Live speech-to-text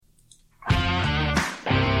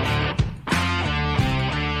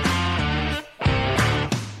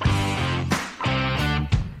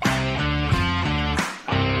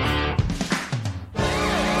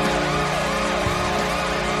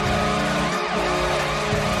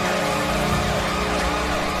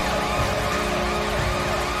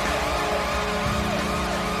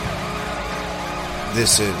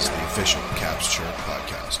This is the official Caps Chirp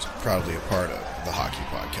podcast, proudly a part of the Hockey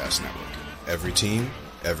Podcast Network. Every team,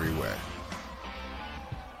 everywhere.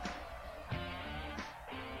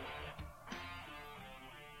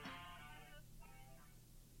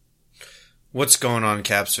 What's going on,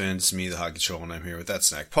 Caps fans? It's me, the Hockey Troll, and I'm here with that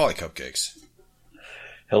snack, Pauly Cupcakes.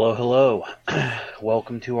 Hello, hello.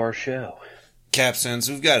 Welcome to our show. Caps fans,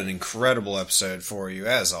 we've got an incredible episode for you,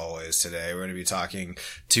 as always, today. We're going to be talking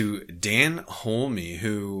to Dan Holmi,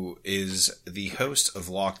 who is the host of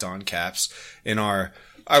Locked On Caps in our,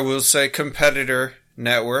 I will say, competitor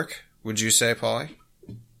network. Would you say, Pauly?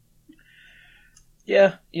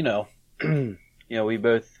 Yeah, we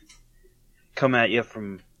both come at you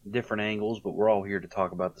from different angles, but we're all here to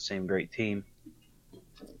talk about the same great team.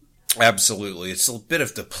 Absolutely. It's a bit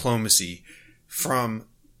of diplomacy from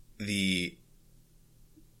the,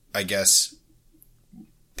 I guess,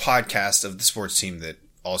 podcast of the sports team that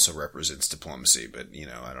also represents diplomacy, but,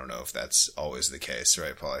 I don't know if that's always the case,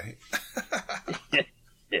 right, Pauly?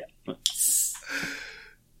 Yeah.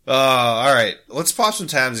 All right. Let's pop some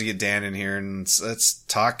tabs and get Dan in here, and let's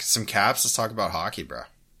talk some Caps. Let's talk about hockey, bro.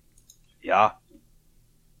 Yeah.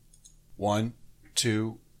 1,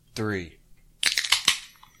 2, 3.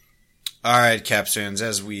 All right, Caps fans,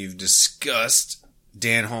 as we've discussed,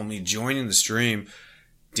 Dan Holmi joining the stream.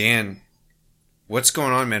 Dan, what's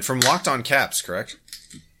going on, man? From Locked On Caps, correct?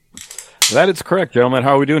 That is correct, gentlemen.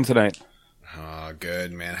 How are we doing tonight? Oh,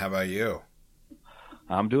 good, man. How about you?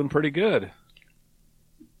 I'm doing pretty good.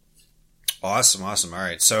 Awesome. All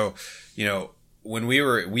right. So, when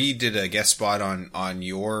we did a guest spot on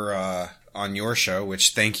your show,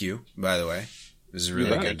 which thank you, by the way. This is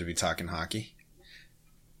really good to be talking hockey.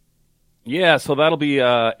 Yeah, so that'll be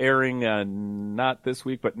airing not this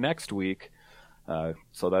week, but next week.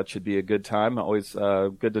 So that should be a good time. Always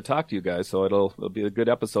good to talk to you guys. So it'll be a good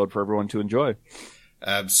episode for everyone to enjoy.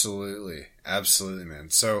 Absolutely, man.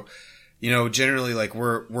 So, generally, like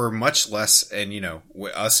we're much less, and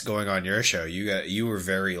us going on your show, you were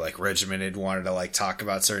very regimented, wanted to talk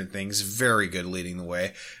about certain things, very good leading the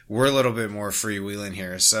way. We're a little bit more freewheeling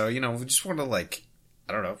here, so we just want to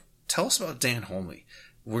I don't know, tell us about Dan Holmi.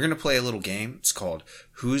 We're gonna play a little game. It's called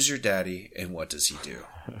 "Who's Your Daddy and What Does He Do?"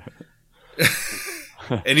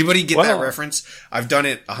 Anybody get that reference? I've done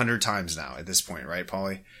it 100 times now at this point, right,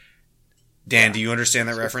 Pauly? Dan, do you understand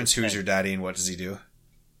that reference? Who's your daddy and what does he do?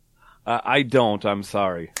 I don't. I'm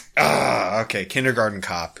sorry. Okay. Kindergarten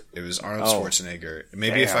Cop. It was Arnold Schwarzenegger.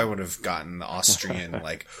 Maybe if I would have gotten the Austrian,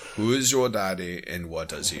 who is your daddy and what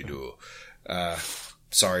does he do?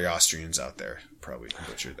 Sorry, Austrians out there. Probably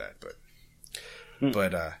butchered that, but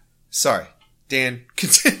sorry. Dan,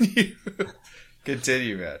 continue.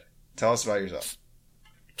 Continue, man. Tell us about yourself.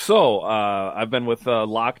 So, I've been with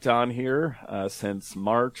Locked On here since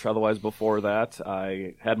March. Otherwise, before that,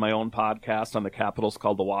 I had my own podcast on the Capitals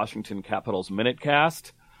called the Washington Capitals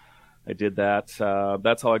Minutecast. I did that.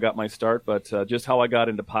 That's how I got my start. But just how I got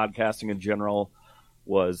into podcasting in general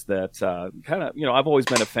was that I've always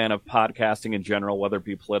been a fan of podcasting in general, whether it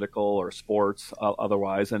be political or sports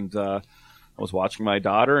otherwise. And I was watching my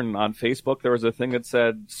daughter, and on Facebook there was a thing that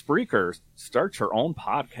said, Spreaker, start your own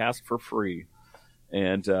podcast for free.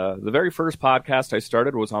 And the very first podcast I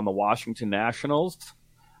started was on the Washington Nationals,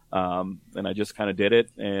 and I just kind of did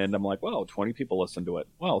it, and I'm like, well, 20 people listen to it.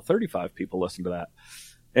 Well, 35 people listen to that.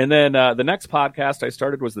 And then the next podcast I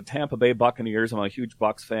started was the Tampa Bay Buccaneers. I'm a huge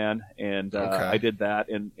Bucs fan, and I did that.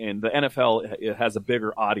 And the NFL, it has a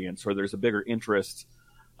bigger audience, or there's a bigger interest.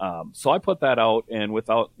 So I put that out, and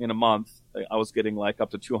in a month, I was getting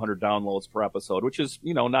up to 200 downloads per episode, which is,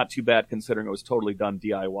 not too bad considering it was totally done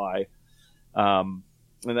DIY. And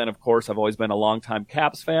then, of course, I've always been a longtime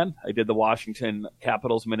Caps fan. I did the Washington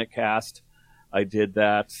Capitals Minutecast. I did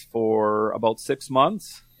that for about 6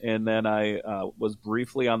 months, and then I was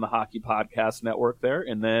briefly on the Hockey Podcast Network there.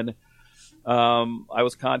 And then I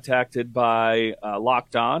was contacted by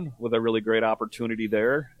Locked On with a really great opportunity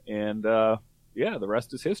there. And, the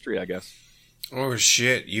rest is history, I guess. Oh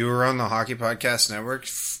shit! You were on the Hockey Podcast Network.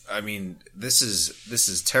 I mean, this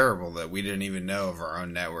is terrible that we didn't even know of our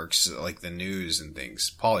own networks, like the news and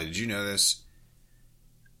things. Pauly, did you know this?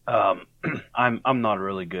 I'm not a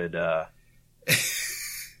really good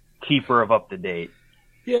keeper of up to date.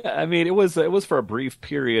 Yeah, I mean, it was for a brief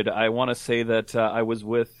period. I want to say that I was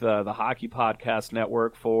with the Hockey Podcast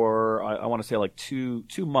Network for I want to say 2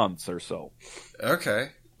 months or so.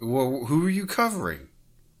 Okay. Well, who were you covering?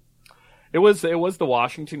 It was the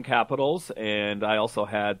Washington Capitals, and I also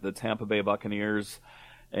had the Tampa Bay Buccaneers,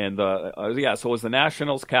 and so it was the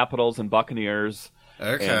Nationals, Capitals, and Buccaneers.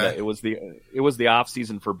 Okay. And it was the off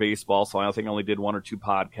season for baseball, so I think I only did 1 or 2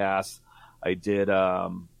 podcasts. I did, I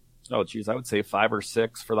would say 5 or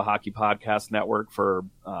 6 for the Hockey Podcast Network for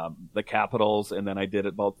the Capitals, and then I did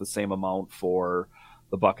about the same amount for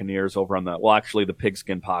the Buccaneers over on the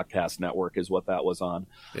Pigskin Podcast Network is what that was on.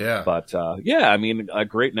 Yeah. But I mean, a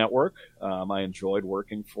great network. I enjoyed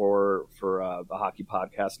working for the Hockey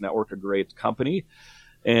Podcast Network, a great company,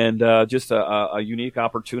 and just a unique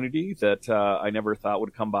opportunity that I never thought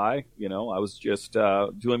would come by. You know, I was just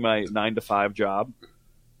doing my 9-to-5 job,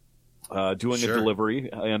 doing a delivery,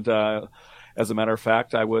 and as a matter of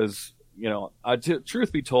fact, I was,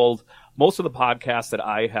 truth be told, most of the podcasts that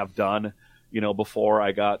I have done, before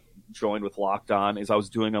I got joined with Locked On, is I was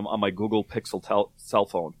doing them on my Google Pixel cell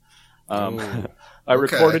phone. I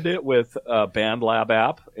recorded it with a BandLab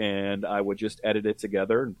app, and I would just edit it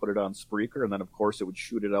together and put it on Spreaker, and then, of course, it would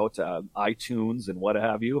shoot it out to iTunes and what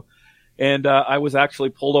have you. And I was actually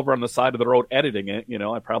pulled over on the side of the road editing it.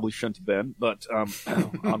 I probably shouldn't have been, but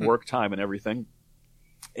on work time and everything.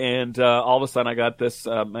 And all of a sudden I got this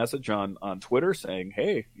message on Twitter saying,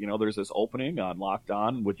 hey, there's this opening on Locked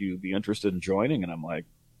On. Would you be interested in joining? And I'm like,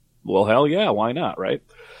 well, hell yeah, why not, right?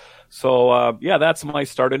 So, that's my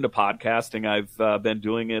start into podcasting. I've been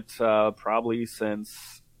doing it probably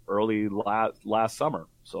since early last summer.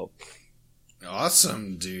 So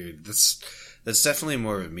awesome, dude. That's definitely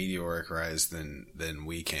more of a meteoric rise than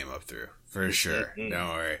we came up through, for sure. Don't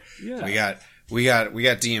worry. Yeah. We got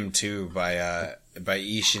DM2 by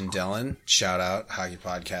Ish and Dylan. Shout out Hockey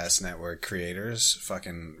Podcast Network creators,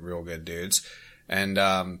 fucking real good dudes. And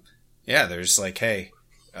there's like, hey,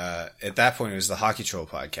 at that point it was the Hockey Troll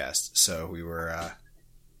podcast, so we were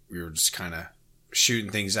just kind of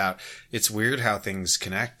shooting things out. It's weird how things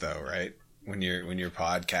connect, though, right? When you're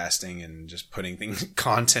podcasting and just putting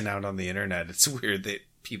content out on the internet, it's weird that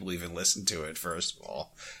people even listen to it, first of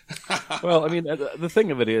all. Well, I mean, the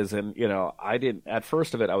thing of it is, and I didn't at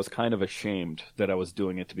first of it, I was kind of ashamed that I was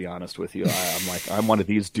doing it, to be honest with you. I'm like, I'm one of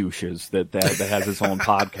these douches that has his own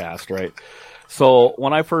podcast, right? So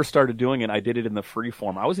when I first started doing it, I did it in the free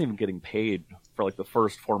form. I wasn't even getting paid for like the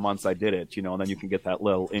first 4 months I did it, and then you can get that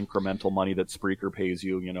little incremental money that Spreaker pays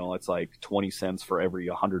you. It's like 20 cents for every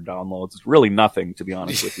 100 downloads. It's really nothing, to be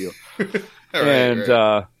honest with you. Right.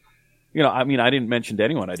 I mean, I didn't mention to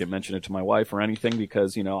anyone. I didn't mention it to my wife or anything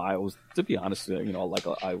because, I was, to be honest,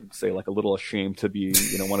 I would say like a little ashamed to be,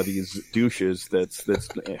 one of these douches that's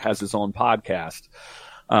has his own podcast.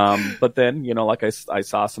 But then, like I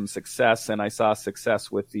saw some success, and I saw success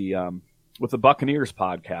with the Buccaneers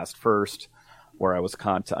podcast first, where I was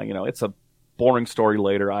it's a boring story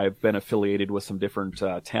later. I've been affiliated with some different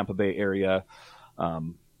Tampa Bay area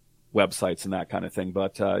websites and that kind of thing.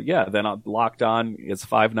 But then I'm Locked On. It's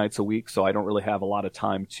 5 nights a week, so I don't really have a lot of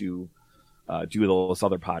time to do those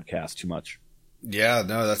other podcasts too much. Yeah,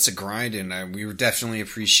 no, that's a grind, and we would definitely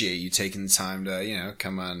appreciate you taking the time to,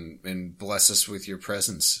 come on and bless us with your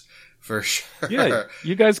presence, for sure. Yeah,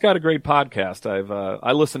 you guys got a great podcast.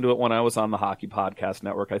 I listened to it when I was on the Hockey Podcast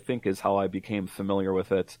Network, I think is how I became familiar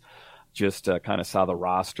with it. Just kind of saw the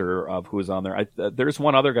roster of who's on there. There's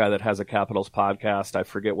one other guy that has a Capitals podcast. I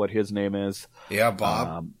forget what his name is. Yeah,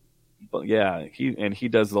 Bob. But yeah, he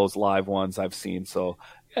does those live ones I've seen. So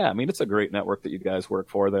yeah, I mean, it's a great network that you guys work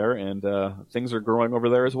for there, and things are growing over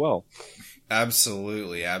there as well.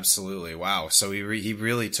 Absolutely, absolutely. Wow. So he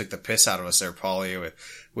really took the piss out of us there, Paulie,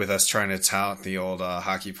 with us trying to tout the old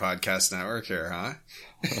Hockey Podcast Network here, huh?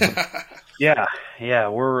 Yeah.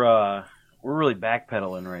 We're really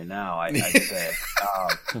backpedaling right now, I'd say.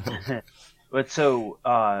 But so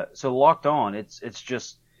Locked On, it's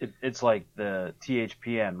like the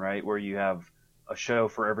THPN, right, where you have a show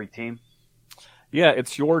for every team. Yeah,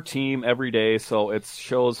 it's your team every day, so it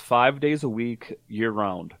shows 5 days a week,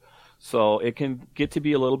 year-round. So it can get to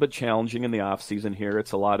be a little bit challenging in the off-season here.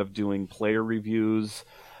 It's a lot of doing player reviews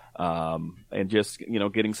and just,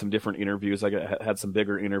 getting some different interviews. I had some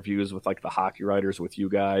bigger interviews with, like, the hockey writers with you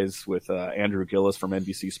guys, with Andrew Gillis from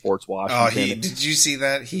NBC Sports Washington. Oh, did you see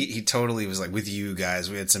that? He totally was like, with you guys.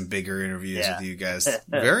 We had some bigger interviews with you guys.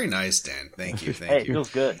 Very nice, Dan. Thank you. Hey, it feels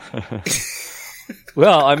good.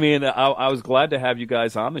 Well, I mean, I was glad to have you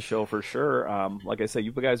guys on the show for sure. Like I say,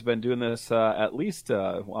 you guys have been doing this at least,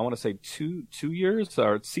 I want to say two years,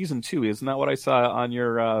 or season 2. Isn't that what I saw on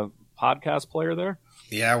your podcast player there?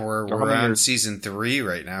 Yeah, we're on season 3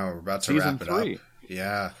 right now. We're about to wrap it up.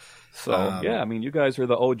 Yeah. So, I mean, you guys are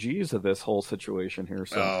the OGs of this whole situation here.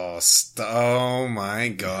 So. Oh my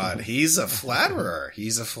God. He's a flatterer.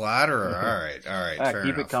 All right. Fair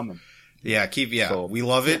keep enough. It coming. Yeah, so, we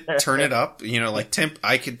love it. Turn it up. Like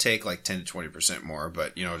I could take like 10 to 20% more,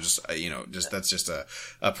 but just that's just a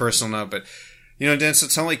personal note. But Dan, so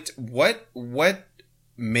tell me, what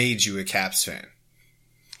made you a Caps fan?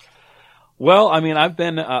 Well, I mean, I've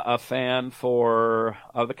been a fan for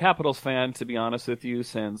the Capitals fan, to be honest with you,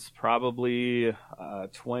 since probably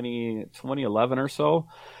 2011 or so.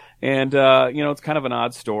 And, it's kind of an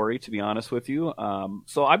odd story, to be honest with you.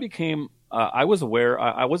 So I became, I was aware,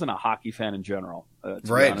 I wasn't a hockey fan in general.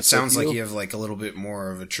 Right. It sounds like you have like a little bit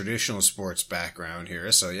more of a traditional sports background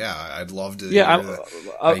here. So yeah, I'd love to. Yeah,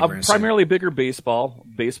 I'm primarily a bigger baseball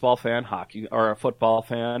fan, hockey or a football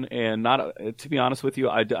fan, and not. To be honest with you,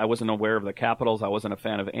 I wasn't aware of the Capitals. I wasn't a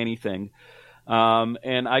fan of anything.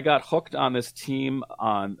 And I got hooked on this team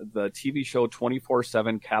on the TV show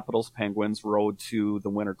 24/7 Capitals Penguins Road to the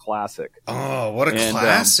Winter Classic. Oh, what a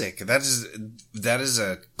classic. That is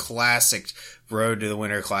a classic Road to the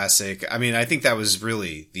Winter Classic. I mean, I think that was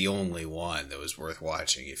really the only one that was worth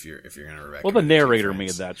watching if you're going to recommend. Well, the narrator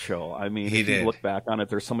made that show. I mean, if you look back on it,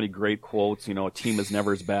 there's so many great quotes. A team is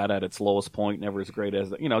never as bad at its lowest point, never as great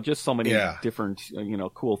as, just so many different,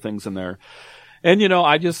 cool things in there. And,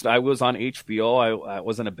 I was on HBO. I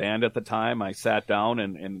was in a band at the time. I sat down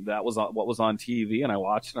and that was what was on TV, and I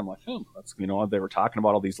watched it. I'm like, that's, they were talking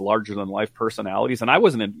about all these larger than life personalities. And I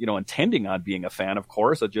wasn't, intending on being a fan, of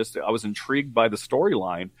course. I was intrigued by the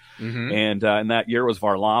storyline. Mm-hmm. And that year was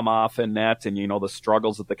Varlamov in net, and, the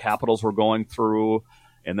struggles that the Capitals were going through.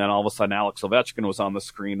 And then all of a sudden Alex Ovechkin was on the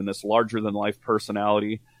screen, and this larger than life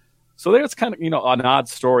personality. So that's kind of, an odd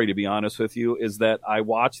story, to be honest with you, is that I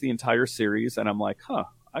watched the entire series and I'm like,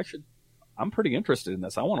 I'm pretty interested in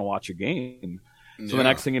this. I want to watch a game. So the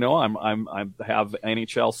next thing you know, I have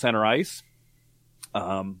NHL center ice.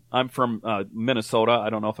 I'm from Minnesota. I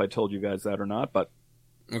don't know if I told you guys that or not, but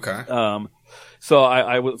okay. So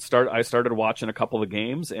I started watching a couple of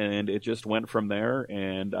games, and it just went from there.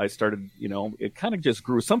 And I started, it kind of just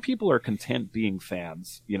grew. Some people are content being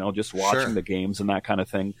fans, just watching the games and that kind of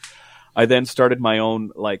thing. I then started my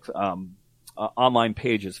own online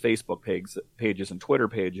pages, Facebook pages and Twitter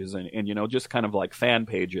pages, and just kind of like fan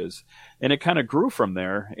pages. And it kind of grew from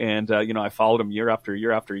there. And I followed them year after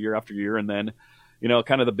year after year after year, and then.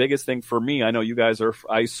 Kind of the biggest thing for me, I know you guys are,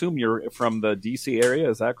 I assume you're from the DC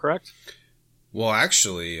area. Is that correct? Well,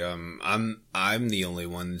 actually, I'm the only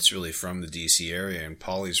one that's really from the DC area, and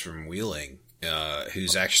Paulie's from Wheeling,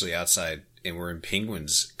 who's actually outside, and we're in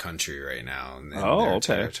Penguins country right now in their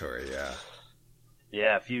territory. Yeah.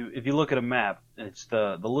 Yeah. If you look at a map, it's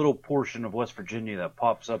the little portion of West Virginia that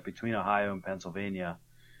pops up between Ohio and Pennsylvania.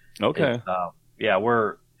 Okay.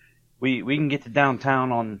 We can get to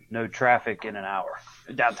downtown on no traffic in an hour.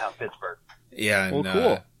 Downtown Pittsburgh. Yeah, and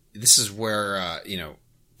cool. This is where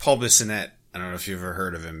Paul Bissonnette. I don't know if you've ever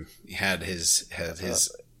heard of him. He had his.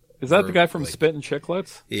 Is that the guy from Spit and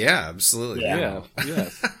Chicklets? Yeah, absolutely. Yeah.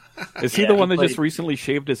 Yes. Is he the one that just recently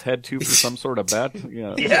shaved his head too for some sort of bet?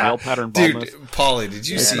 Yeah. Male pattern baldness. Dude, Paulie, did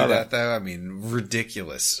you see that though? I mean,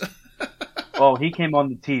 ridiculous. Well, he came on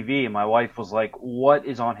the TV, and my wife was like, "What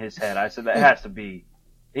is on his head?" I said, "That has to be."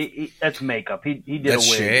 That's makeup. He did a wig,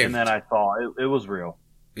 shaved. And then I saw it was real.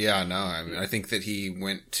 Yeah, no, I mean, I think that he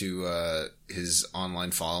went to his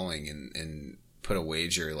online following and put a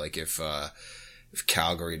wager, like if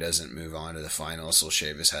Calgary doesn't move on to the finals, he'll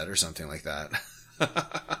shave his head or something like that.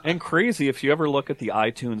 And crazy, if you ever look at the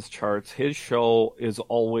iTunes charts, his show is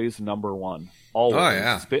always number one. Always. Oh,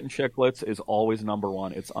 yeah. Spit and Chicklets is always number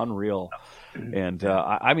one. It's unreal. And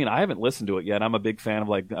I mean, I haven't listened to it yet. I'm a big fan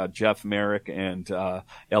of Jeff Merrick and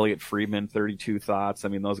Elliot Friedman, 32 Thoughts. I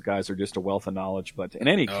mean, those guys are just a wealth of knowledge. But in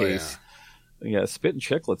any case, Spit and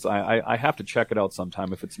Chicklets, I have to check it out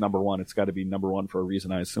sometime. If it's number one, it's got to be number one for a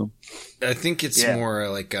reason, I assume. I think it's more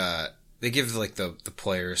like they give like the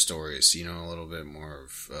player stories, a little bit more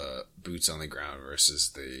of boots on the ground versus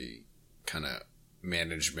the kind of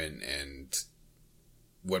management and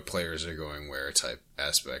what players are going where type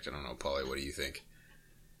aspect. I don't know, Paulie, what do you think?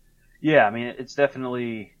 Yeah, I mean, it's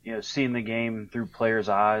definitely, seeing the game through players'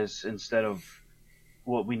 eyes instead of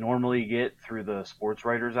what we normally get through the sports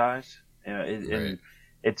writer's eyes. And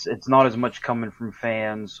it's not as much coming from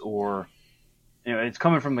fans or, it's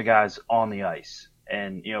coming from the guys on the ice.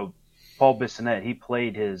 And, Paul Bissonnette, he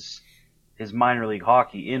played his minor league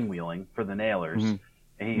hockey in Wheeling for the Nailers. Mm-hmm.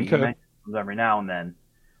 And he mentions them every now and then.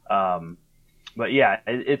 But yeah,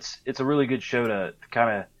 it's a really good show to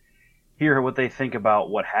kind of hear what they think about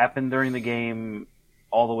what happened during the game,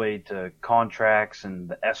 all the way to contracts and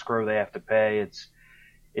the escrow they have to pay.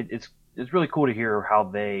 It's really cool to hear how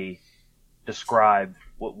they describe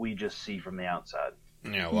what we just see from the outside.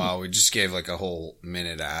 Yeah, wow, we just gave like a whole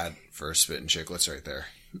minute ad for Spit and Chicklets right there.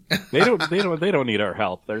 They don't need our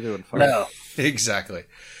help. They're doing fine. No. Exactly.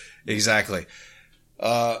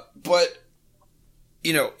 But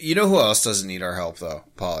You know who else doesn't need our help though,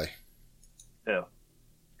 Paulie? Yeah.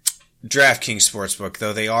 DraftKings Sportsbook,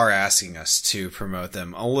 though they are asking us to promote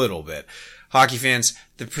them a little bit. Hockey fans,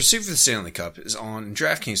 the pursuit for the Stanley Cup is on, and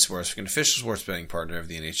DraftKings Sportsbook, an official sports betting partner of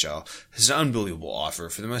the NHL, has an unbelievable offer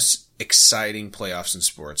for the most exciting playoffs in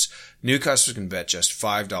sports. New customers can bet just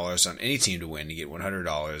 $5 on any team to win to get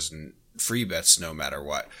 $100 in free bets no matter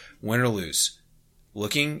what. Win or lose.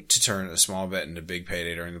 Looking to turn a small bet into a big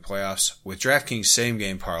payday during the playoffs? With DraftKings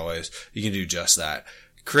same-game parlays, you can do just that.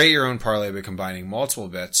 Create your own parlay by combining multiple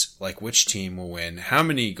bets, like which team will win, how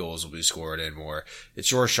many goals will be scored, and more.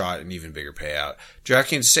 It's your shot at an even bigger payout.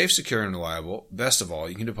 DraftKings is safe, secure, and reliable. Best of all,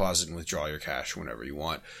 you can deposit and withdraw your cash whenever you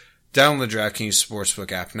want. Download the DraftKings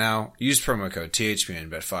Sportsbook app now. Use promo code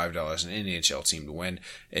THPN, bet $5 on any NHL team to win,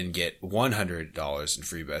 and get $100 in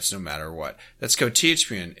free bets no matter what. That's code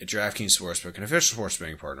THPN at DraftKings Sportsbook, an official sports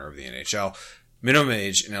betting partner of the NHL. Minimum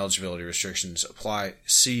age and eligibility restrictions apply.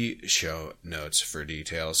 See show notes for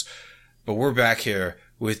details. But we're back here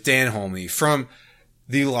with Dan Holmi from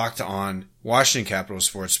the Locked On Washington Capitals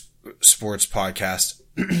Sports podcast.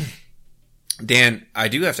 Dan, I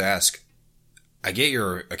do have to ask, I get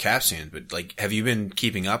you're a Caps fan, but have you been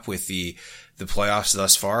keeping up with the playoffs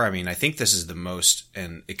thus far? I mean, I think this is the most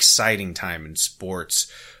an exciting time in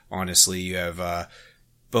sports. Honestly, you have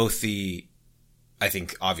both I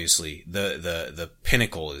think obviously the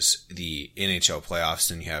pinnacle is the NHL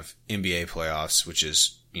playoffs, and you have NBA playoffs, which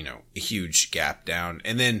is, a huge gap down.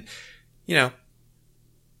 And then,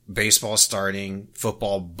 baseball starting,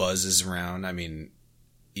 football buzzes around. I mean,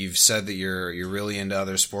 you've said that you're really into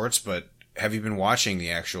other sports, but have you been watching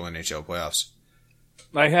the actual NHL playoffs?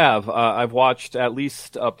 I have. I've watched at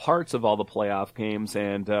least parts of all the playoff games,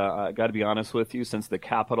 and I got to be honest with you, since the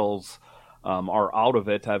Capitals are out of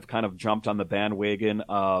it, I've kind of jumped on the bandwagon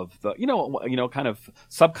of the, kind of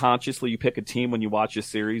subconsciously you pick a team when you watch a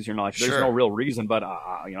series. You're not like, there's no real reason, but,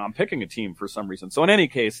 I'm picking a team for some reason. So in any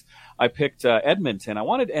case, I picked Edmonton. I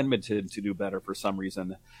wanted Edmonton to do better for some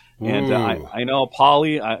reason. And I know,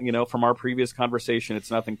 Paulie, from our previous conversation, it's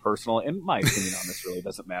nothing personal. And my opinion on this really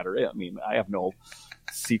doesn't matter. I mean, I have no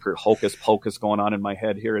secret hocus pocus going on in my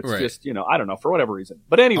head here. It's just, I don't know, for whatever reason.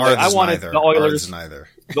 But anyway, I wanted the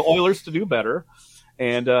Oilers to do better.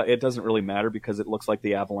 And it doesn't really matter because it looks like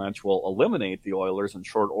the Avalanche will eliminate the Oilers in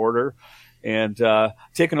short order. And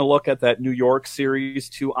taking a look at that New York series,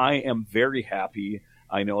 too, I am very happy.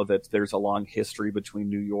 I know that there's a long history between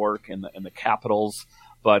New York and the Capitals.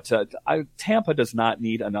 But Tampa does not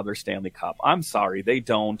need another Stanley Cup. I'm sorry, they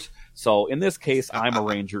don't. So in this case, I'm a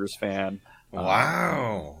Rangers fan.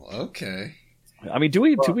 Wow. Okay. I mean, do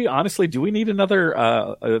we honestly need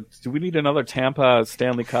another Tampa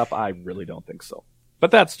Stanley Cup? I really don't think so.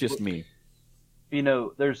 But that's just me.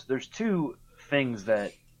 There's two things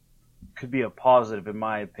that could be a positive, in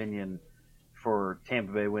my opinion, for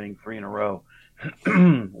Tampa Bay winning 3 in a row.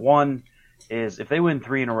 One is if they win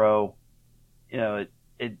 3 in a row, it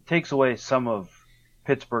takes away some of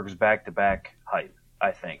Pittsburgh's back-to-back hype,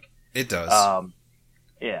 I think. It does.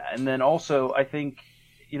 Yeah, and then also I think,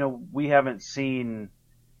 we haven't seen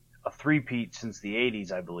a three-peat since the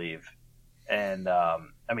 80s, I believe. And,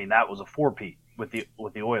 that was a 4-peat with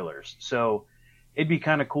the Oilers. So it'd be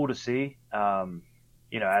kind of cool to see. As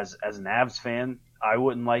an Avs fan, I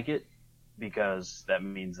wouldn't like it because that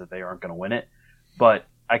means that they aren't going to win it. But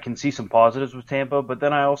I can see some positives with Tampa, but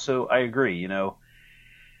then I agree,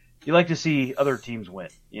 you like to see other teams win.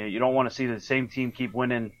 You don't want to see the same team keep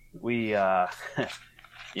winning. Unless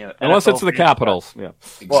it's the Capitals. Yeah.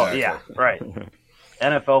 Exactly. Well, yeah, right.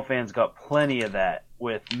 NFL fans got plenty of that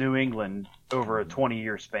with New England over a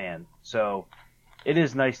 20-year span. So it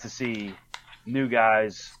is nice to see new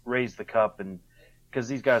guys raise the cup, and because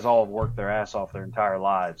these guys all have worked their ass off their entire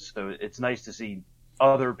lives. So it's nice to see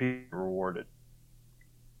other people rewarded.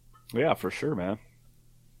 Yeah, for sure, man.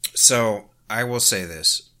 So I will say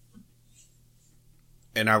this.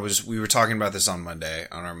 And we were talking about this on Monday,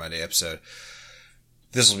 on our Monday episode.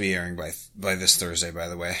 This will be airing by this Thursday, by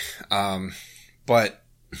the way. But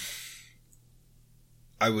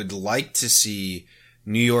I would like to see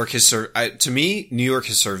New York has served, to me, New York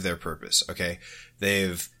has served their purpose. Okay.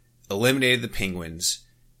 They've eliminated the Penguins.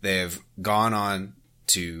 They've gone on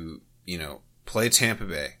to, play Tampa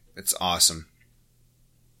Bay. It's awesome.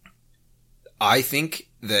 I think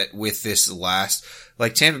that with this last,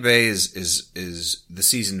 Tampa Bay is the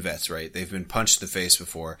seasoned vets, right? They've been punched in the face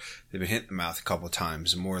before. They've been hit in the mouth a couple of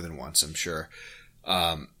times, more than once, I'm sure.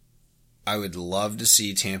 I would love to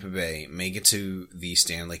see Tampa Bay make it to the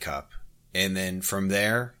Stanley Cup. And then from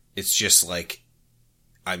there, it's just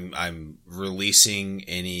I'm releasing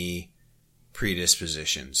any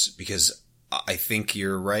predispositions because I think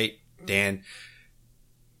you're right, Dan.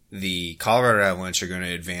 The Colorado Avalanche are going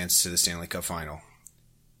to advance to the Stanley Cup final.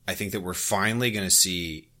 I think that we're finally going to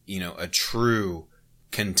see, a true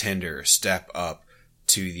contender step up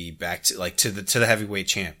to the heavyweight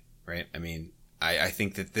champ, right? I mean, I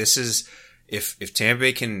think that this is, if Tampa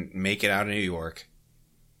Bay can make it out of New York,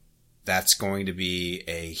 that's going to be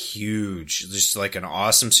a huge, just like an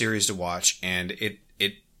awesome series to watch. And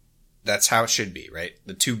that's how it should be, right?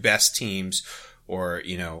 The two best teams, or,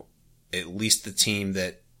 at least the team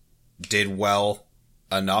that did well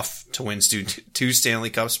enough to win two Stanley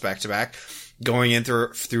Cups back to back, going in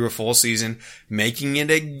through a full season, making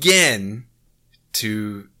it again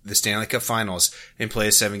to the Stanley Cup Finals and play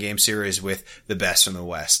a 7-game series with the best from the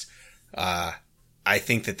West. I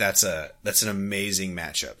think that's an amazing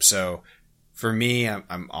matchup. So for me,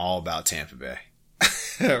 I'm all about Tampa Bay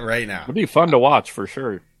right now. It'd be fun to watch for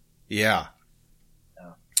sure. Yeah.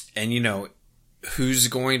 And who's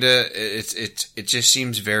going to, it just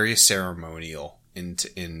seems very ceremonial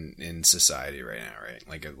in society right now, right?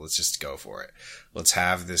 Like, let's just go for it. Let's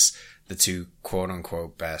have the two quote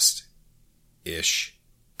unquote best ish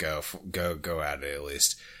go at it, at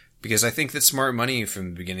least, because I think that smart money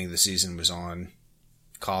from the beginning of the season was on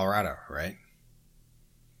Colorado, right?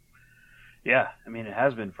 Yeah. I mean, it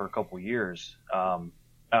has been for a couple years.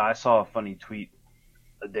 I saw a funny tweet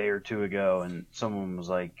a day or two ago, and someone was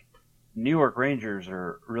like, New York Rangers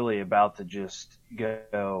are really about to just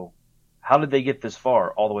go, how did they get this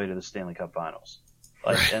far all the way to the Stanley Cup Finals?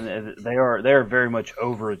 Like, and they are very much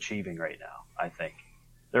overachieving right now. I think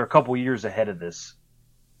they're a couple years ahead of this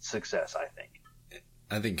success. I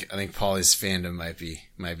think Paulie's fandom might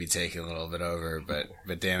be taking a little bit over,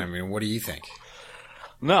 but Dan, I mean, what do you think?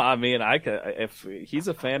 No, I mean, if he's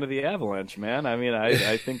a fan of the Avalanche, man, I mean,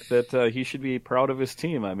 I think that he should be proud of his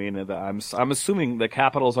team. I mean, I'm assuming the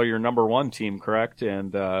Capitals are your number one team, correct?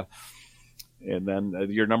 And then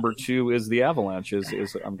your number two is the Avalanche.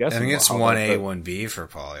 Is I'm guessing. I think it's 1A, 1B for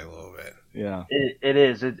Paulie a little bit. Yeah, it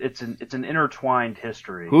is. It's an intertwined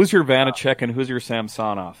history. Who's your Vanacek and who's your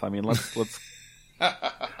Samsonov? I mean, let's.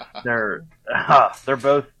 They're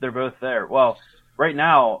both there. Well. Right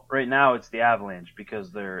now, it's the Avalanche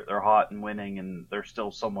because they're hot and winning, and they're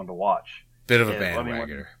still someone to watch. Bit of a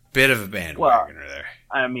bandwagoner. There.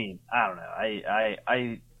 I mean, I don't know.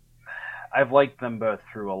 I've liked them both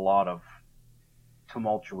through a lot of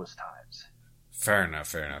tumultuous times. Fair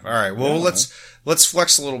enough. All right. Well, let's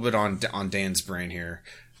flex a little bit on Dan's brain here.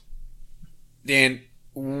 Dan,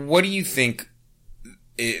 what do you think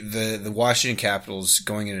the Washington Capitals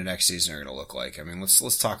going into next season are going to look like? I mean,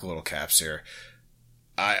 let's talk a little Caps here.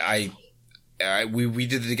 We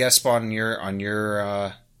did the guest spot on your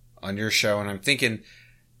show, and I'm thinking,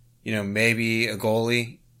 maybe a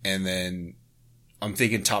goalie, and then I'm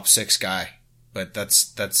thinking top 6 guy, but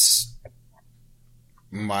that's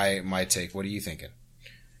my take. What are you thinking?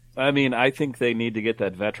 I mean, I think they need to get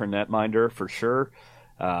that veteran netminder for sure.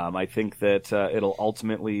 I think that it'll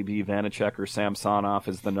ultimately be Vanacek or Samsonov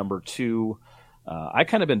as the number 2. I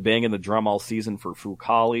kind of been banging the drum all season for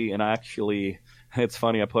Fucali, and actually, it's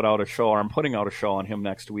funny, I'm putting out a show on him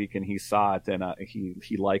next week, and he saw it, and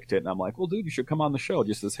he liked it, and I'm like, well, dude, you should come on the show,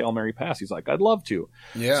 just as Hail Mary pass. He's like, I'd love to.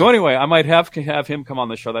 Yeah. So anyway, I might have him come on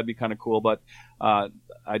the show. That'd be kind of cool, but I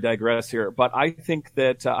digress here. But I think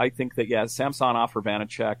that yeah, Samsonov or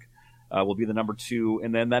Vanacek will be the number 2,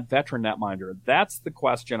 and then that veteran netminder. That's the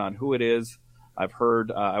question on who it is. I've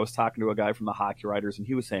heard. I was talking to a guy from the Hockey Writers, and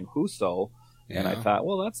he was saying Husso. And I thought,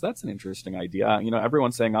 well, that's an interesting idea.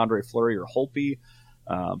 Everyone's saying Andre Fleury or Holtby,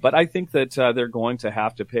 but I think that they're going to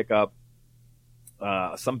have to pick up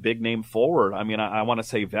some big name forward. I mean, I want to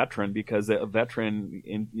say veteran because a veteran,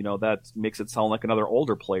 that makes it sound like another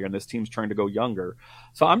older player, and this team's trying to go younger.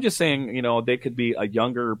 So I'm just saying, they could be a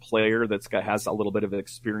younger player has a little bit of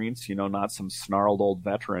experience, not some snarled old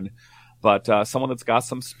veteran. But someone that's got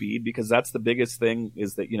some speed, because that's the biggest thing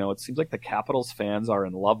is that, it seems like the Capitals fans are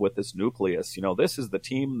in love with this nucleus. This is the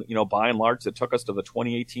team, by and large, that took us to the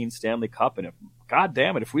 2018 Stanley Cup. And God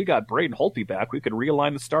damn it, if we got Braden Holtby back, we could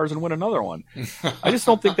realign the stars and win another one. I just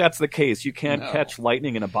don't think that's the case. You can't catch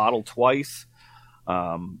lightning in a bottle twice.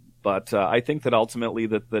 But I think that ultimately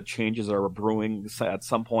that the changes are brewing at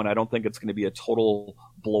some point. I don't think it's going to be a total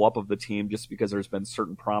blow up of the team just because there's been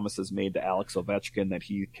certain promises made to Alex Ovechkin that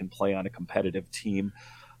he can play on a competitive team.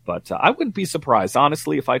 But I wouldn't be surprised,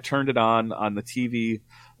 honestly, if I turned it on the TV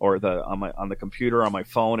or on the computer on my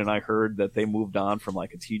phone and I heard that they moved on from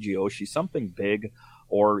like a TG Oshie, something big,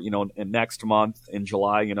 or in next month in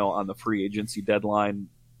July, on the free agency deadline.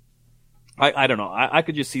 I don't know. I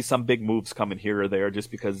could just see some big moves coming here or there just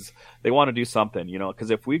because they want to do something, because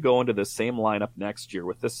if we go into the same lineup next year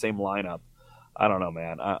with this same lineup, I don't know,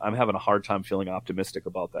 man. I'm having a hard time feeling optimistic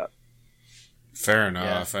about that. Fair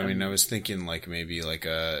enough. Yeah. I mean, I was thinking maybe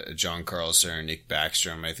a John Carlson or Nick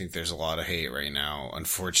Backstrom. I think there's a lot of hate right now,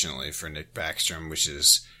 unfortunately, for Nick Backstrom, which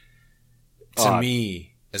is, to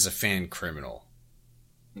me, as a fan, criminal.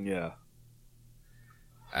 Yeah.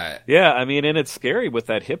 Yeah, I mean, and it's scary with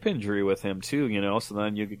that hip injury with him too, So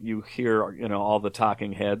then you hear, all the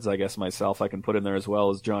talking heads. I guess myself, I can put in there as well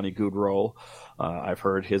as Johnny Gaudreau. I've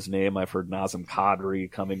heard his name. I've heard Nazem Kadri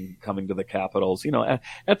coming to the Capitals.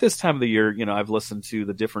 At this time of the year, I've listened to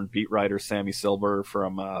the different beat writers. Sammy Silver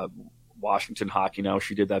from Washington Hockey Now.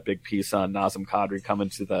 She did that big piece on Nazem Kadri coming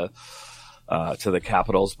to the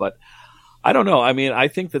Capitals. But I don't know. I mean, I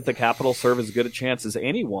think that the Capitals serve as good a chance as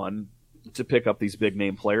anyone to pick up these big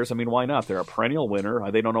name players. I mean, why not? They're a perennial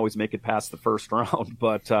winner. They don't always make it past the first round,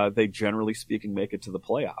 but they generally speaking make it to the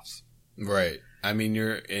playoffs. Right. I mean,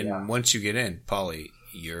 once you get in, Paulie,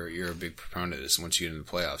 you're a big proponent of this. Once you get in the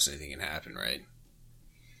playoffs, anything can happen, right?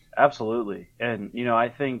 Absolutely. And, I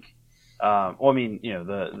think,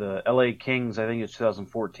 the LA Kings, I think it's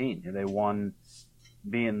 2014. They won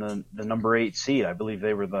being the number 8 seed. I believe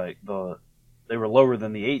they were they were lower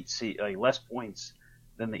than the 8 seed, less points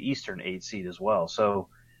than the Eastern 8 seed as well. So,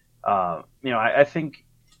 I think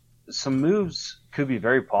some moves could be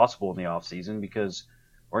very possible in the offseason because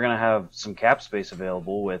we're going to have some cap space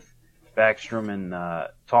available with Backstrom and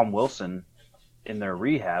Tom Wilson in their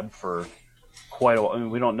rehab for quite a while. I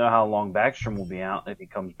mean, we don't know how long Backstrom will be out if he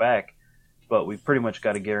comes back, but we've pretty much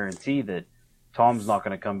got a guarantee that Tom's not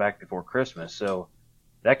going to come back before Christmas. So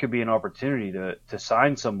that could be an opportunity to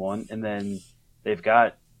sign someone, and then they've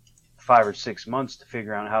got 5 or 6 months to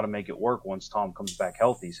figure out how to make it work once Tom comes back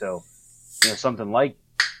healthy. So, something like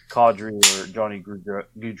Kadri or Johnny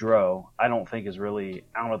Gaudreau, I don't think is really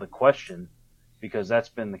out of the question because that's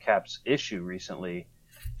been the Caps' issue recently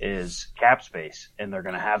is cap space, and they're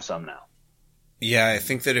going to have some now. Yeah, I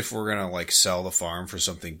think that if we're going to sell the farm for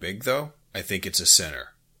something big, though, I think it's a center.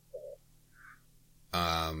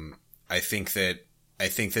 I think that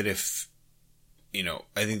if,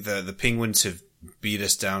 I think the Penguins have beat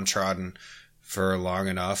us downtrodden for long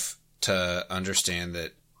enough to understand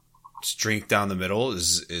that strength down the middle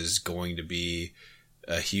is going to be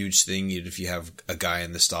a huge thing. Even if you have a guy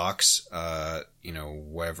in the stocks,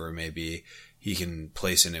 whatever it may be, he can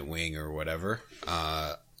place in at wing or whatever.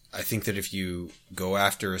 I think that if you go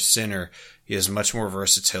after a center, he has much more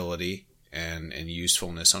versatility and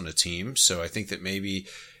usefulness on the team. So I think that maybe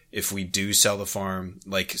if we do sell the farm,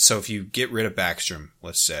 so if you get rid of Backstrom,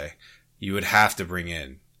 let's say, you would have to bring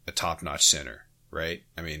in a top-notch center, right?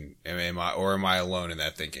 I mean, am I alone in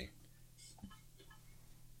that thinking?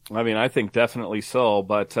 I mean, I think definitely so,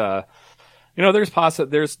 but there's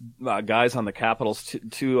guys on the Capitals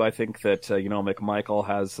too. I think that McMichael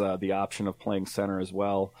has the option of playing center as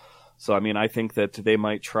well. So I mean, I think that they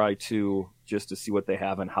might try to see what they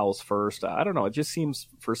have in house first. I don't know. It just seems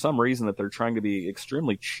for some reason that they're trying to be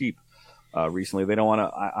extremely cheap. Recently, they don't want to.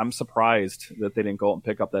 I'm surprised that they didn't go out and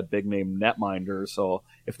pick up that big name netminder. So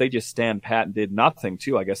if they just stand pat and did nothing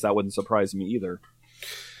too, I guess that wouldn't surprise me either.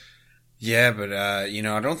 Yeah, but I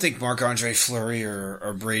don't think Marc-Andre Fleury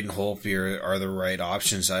or Braden Holtby are the right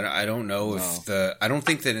options. I don't know if I don't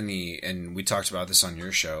think that and we talked about this on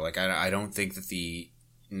your show. I don't think that the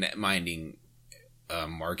netminding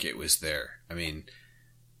market was there. I mean,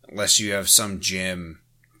 unless you have some gym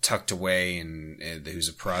tucked away and who's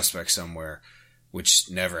a prospect somewhere, which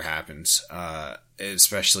never happens,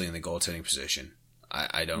 especially in the goaltending position.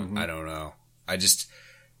 I don't know.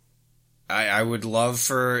 I would love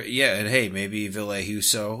for, and hey, maybe Ville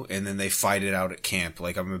Husso, and then they fight it out at camp.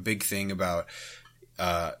 I'm a big thing about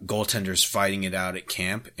goaltenders fighting it out at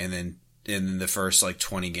camp, and then in the first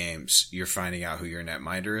 20 games, you're finding out who your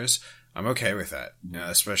netminder is. I'm okay with that,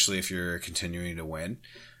 especially if you're continuing to win.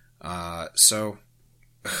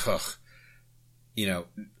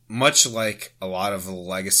 Much like a lot of the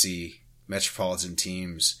legacy metropolitan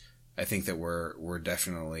teams, I think that we're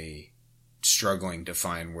definitely struggling to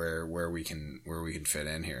find where we can fit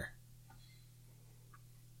in here.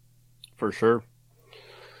 For sure.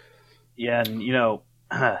 Yeah, and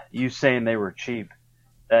you saying they were cheap,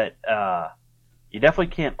 that you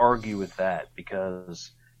definitely can't argue with that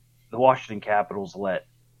because the Washington Capitals let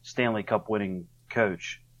Stanley Cup winning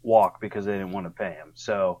coach walk because they didn't want to pay him.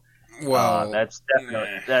 So, that's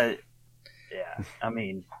definitely that. Yeah, I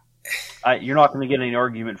mean, you're not going to get any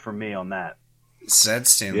argument from me on that. said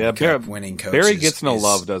Stanley Cup winning coaches. Barry gets no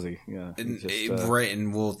love, does he? Yeah, right.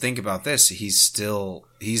 And we'll think about this.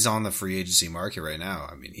 He's on the free agency market right now.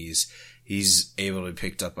 I mean, he's able to be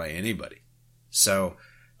picked up by anybody. So,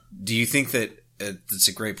 do you think that it's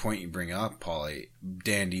a great point you bring up, Paulie?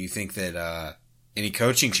 Dan, do you think that any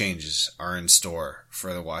coaching changes are in store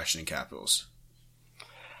for the Washington Capitals?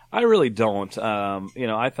 I really don't.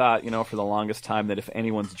 I thought, for the longest time that if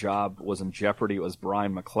anyone's job was in jeopardy, it was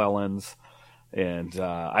Brian McClellan's. And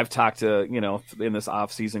I've talked to, in this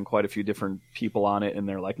offseason, quite a few different people on it, and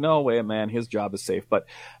they're like, no way, man, his job is safe. But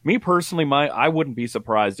me personally, I wouldn't be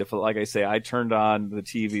surprised if, like I say, I turned on the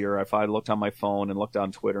TV or if I looked on my phone and looked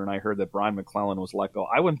on Twitter and I heard that Brian McClellan was let go.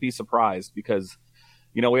 I wouldn't be surprised because,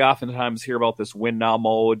 we oftentimes hear about this win now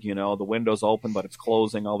mode, the window's open, but it's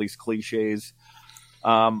closing, all these cliches.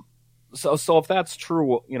 So if that's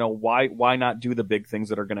true, why not do the big things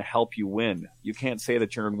that are going to help you win? You can't say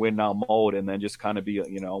that you're in win now mode and then just kind of be,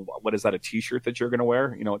 what is that, a T-shirt that you're going to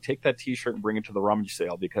wear? Take that T-shirt and bring it to the rummage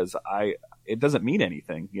sale because it doesn't mean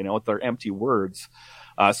anything. They're empty words.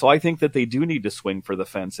 So I think that they do need to swing for the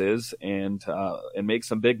fences and make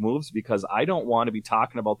some big moves because I don't want to be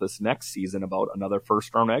talking about this next season about another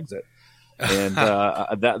first round exit. And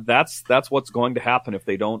that's what's going to happen if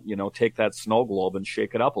they don't, take that snow globe and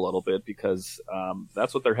shake it up a little bit because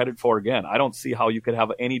that's what they're headed for again. I don't see how you could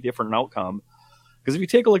have any different outcome because if you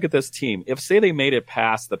take a look at this team, if say they made it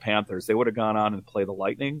past the Panthers, they would have gone on and play the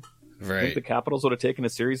Lightning. Right. I think the Capitals would have taken a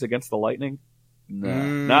series against the Lightning.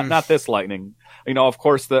 No, not this Lightning. Of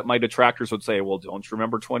course, that my detractors would say, well, don't you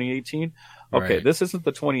remember 2018? Okay, right. This isn't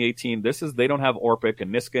the 2018. They don't have Orpik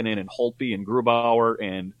and Niskanen and Holtby and Grubauer,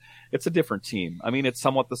 and it's a different team. I mean, it's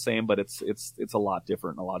somewhat the same, but it's a lot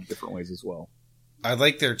different in a lot of different ways as well. I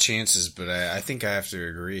like their chances, but I think I have to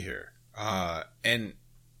agree here. And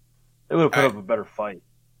they would have put up a better fight.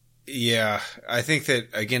 Yeah, I think that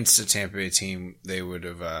against the Tampa Bay team, they would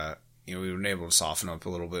have, we would have been able to soften up a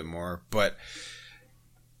little bit more, but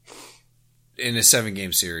in a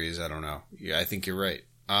 7-game series, I don't know. Yeah, I think you're right.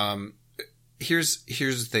 Here's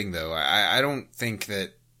the thing, though. I don't think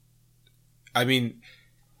that. I mean,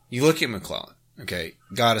 you look at McClellan. Okay,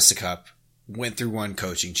 got us a cup. Went through one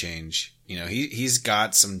coaching change. He's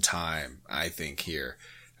got some time. I think here.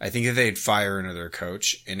 I think if they'd fire another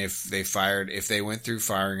coach, and if they went through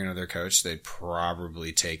firing another coach, they'd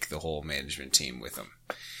probably take the whole management team with them.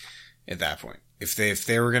 At that point, if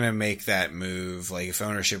they were going to make that move, like if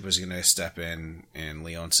ownership was going to step in and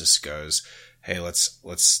Leonsis goes, hey,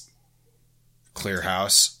 let's clear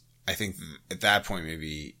house. I think at that point,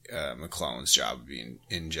 maybe McClellan's job would be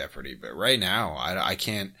in jeopardy. But right now, I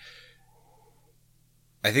can't.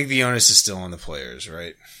 I think the onus is still on the players,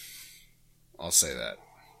 right? I'll say that.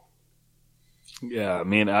 Yeah, I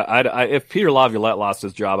mean, if Peter Laviolette lost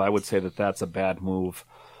his job, I would say that that's a bad move.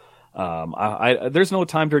 There's no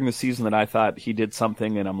time during the season that I thought he did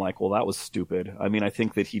something and I'm like, well, that was stupid. I mean, I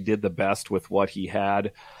think that he did the best with what he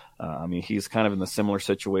had. I mean, he's kind of in the similar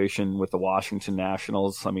situation with the Washington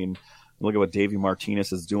Nationals. I mean, look at what Davey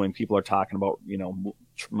Martinez is doing. People are talking about,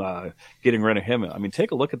 getting rid of him. I mean,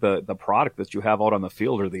 take a look at the product that you have out on the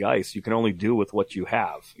field or the ice. You can only do with what you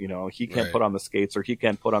have. He can't Right. put on the skates or he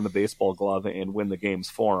can't put on the baseball glove and win the games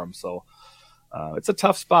for him. So, it's a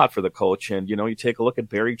tough spot for the coach. And, you take a look at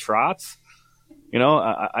Barry Trotz,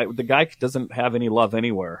 the guy doesn't have any love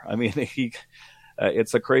anywhere. I mean,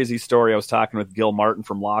 it's a crazy story. I was talking with Gil Martin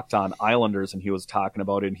from Locked On Islanders, and he was talking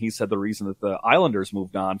about it. And he said the reason that the Islanders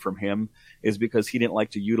moved on from him is because he didn't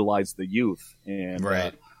like to utilize the youth and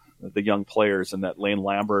Right. The young players, and that Lane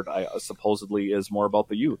Lambert supposedly is more about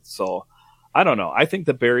the youth. So I don't know. I think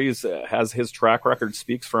that Barry's has his track record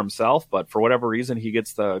speaks for himself, but for whatever reason, he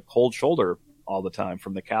gets the cold shoulder all the time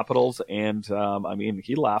from the Capitals. And I mean,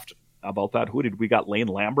 he laughed about that. We got Lane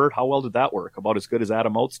Lambert? How well did that work? About as good as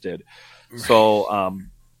Adam Oates did. So,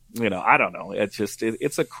 I don't know. It's just,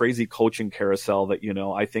 it's a crazy coaching carousel that,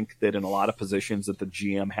 I think that in a lot of positions that the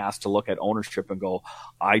GM has to look at ownership and go,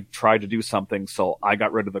 I tried to do something, so I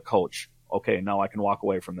got rid of the coach. Okay, now I can walk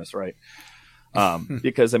away from this, right?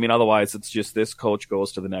 Because, I mean, otherwise it's just this coach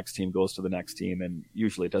goes to the next team, and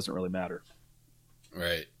usually it doesn't really matter.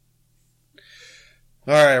 Right.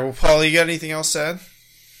 All right. Well, Paul, you got anything else to add?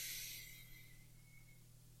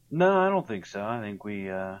 No, I don't think so. I think we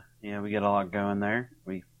got a lot going there.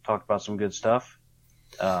 We talked about some good stuff.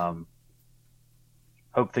 Hope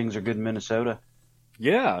things are good in Minnesota.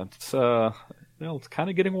 Yeah, it's it's kind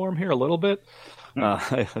of getting warm here a little bit.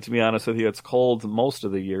 To be honest with you, it's cold most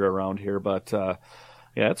of the year around here, but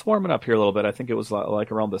it's warming up here a little bit. I think it was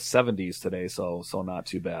like around the 70s today, so not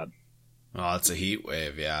too bad. Oh, it's a heat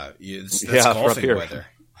wave. Yeah, that's for up golfing here. weather.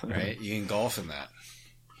 right? You can golf in that.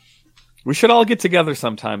 We should all get together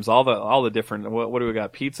sometimes. All the different. What do we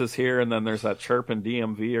got? Pizzas here, and then there's that Chirp and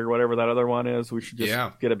DMV or whatever that other one is. We should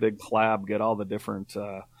just get a big collab, get all the different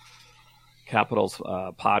Capitals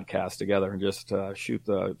podcasts together, and just shoot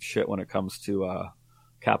the shit when it comes to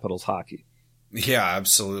Capitals hockey. Yeah,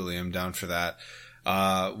 absolutely. I'm down for that.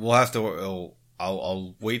 We'll have to.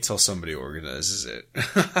 I'll wait till somebody organizes it.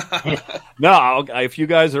 No, if you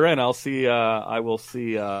guys are in, I'll see. I will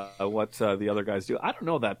see what the other guys do. I don't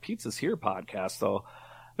know that Pizzas Here podcast though.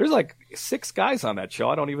 There's like 6 guys on that show.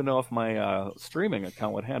 I don't even know if my streaming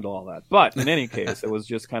account would handle all that. But in any case, it was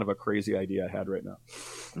just kind of a crazy idea I had right now.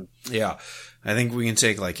 Yeah, I think we can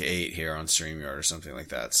take like 8 here on StreamYard or something like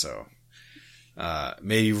that. So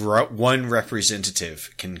maybe one representative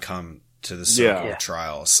can come to the circle of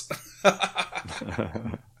trials.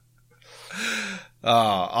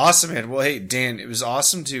 Awesome, man. Well, hey, Dan, it was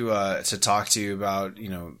awesome to talk to you about,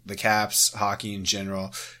 the Caps, hockey in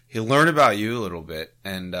general. He'll learn about you a little bit,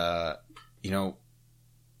 and I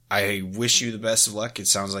wish you the best of luck. It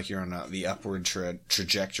sounds like you're on the upward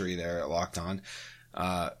trajectory there at Locked On.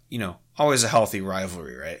 Always a healthy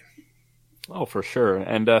rivalry, right? Oh, for sure.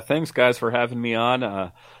 And thanks, guys, for having me on.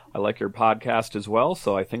 I like your podcast as well,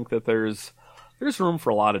 so I think that there's room for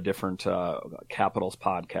a lot of different Capitals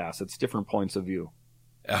podcasts. It's different points of view.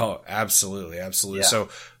 Oh, absolutely. Absolutely. Yeah. So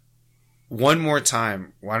one more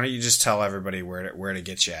time, why don't you just tell everybody where to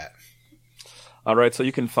get you at? All right. So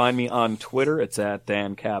you can find me on Twitter. It's at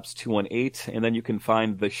DanCaps218. And then you can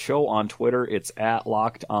find the show on Twitter. It's at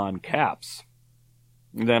Locked On Caps.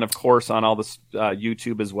 And then, of course, on all this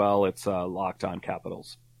YouTube as well, it's Locked On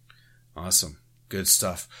Capitals. Awesome. Good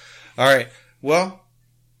stuff. All right. Well,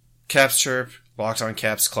 Caps Chirp, Locked On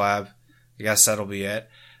Caps Collab. I guess that'll be it.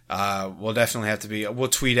 We'll definitely have to we'll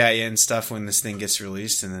tweet at you and stuff when this thing gets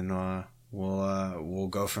released, and then we'll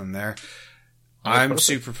go from there. I'm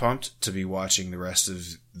super pumped to be watching the rest of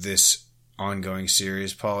this ongoing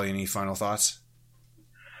series. Paulie, any final thoughts?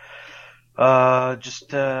 Let's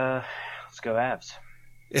go Avs.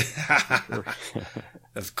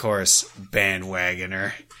 Of course,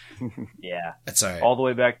 bandwagoner. Yeah. That's all right. All the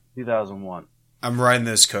way back to 2001. I'm riding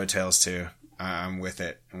those coattails too. I'm with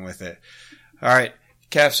it. All right,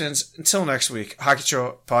 Captains, until next week, Hockey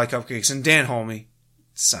Troll, Paulie Cupcakes, and Dan Holmi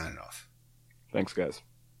signing off. Thanks, guys.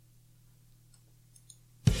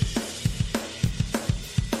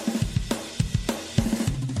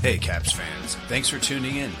 Hey, Caps fans. Thanks for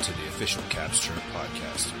tuning in to the official Caps Chirp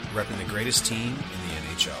podcast, repping the greatest team in the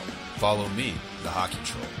NHL. Follow me, the Hockey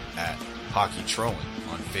Troll, at Hockey Trolling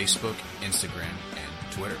on Facebook, Instagram,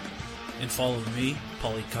 and Twitter. And follow me,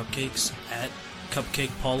 Paulie Cupcakes, at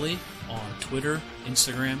Cupcake Paulie on Twitter,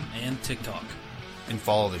 Instagram, and TikTok. And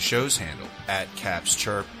follow the show's handle, at Caps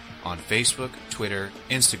Chirp, on Facebook, Twitter,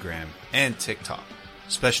 Instagram, and TikTok.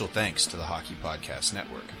 Special thanks to the Hockey Podcast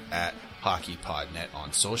Network, at HockeyPodNet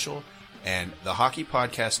on social, and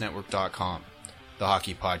thehockeypodcastnetwork.com. The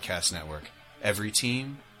Hockey Podcast Network. Every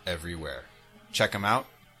team, everywhere. Check them out,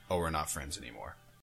 or we're not friends anymore.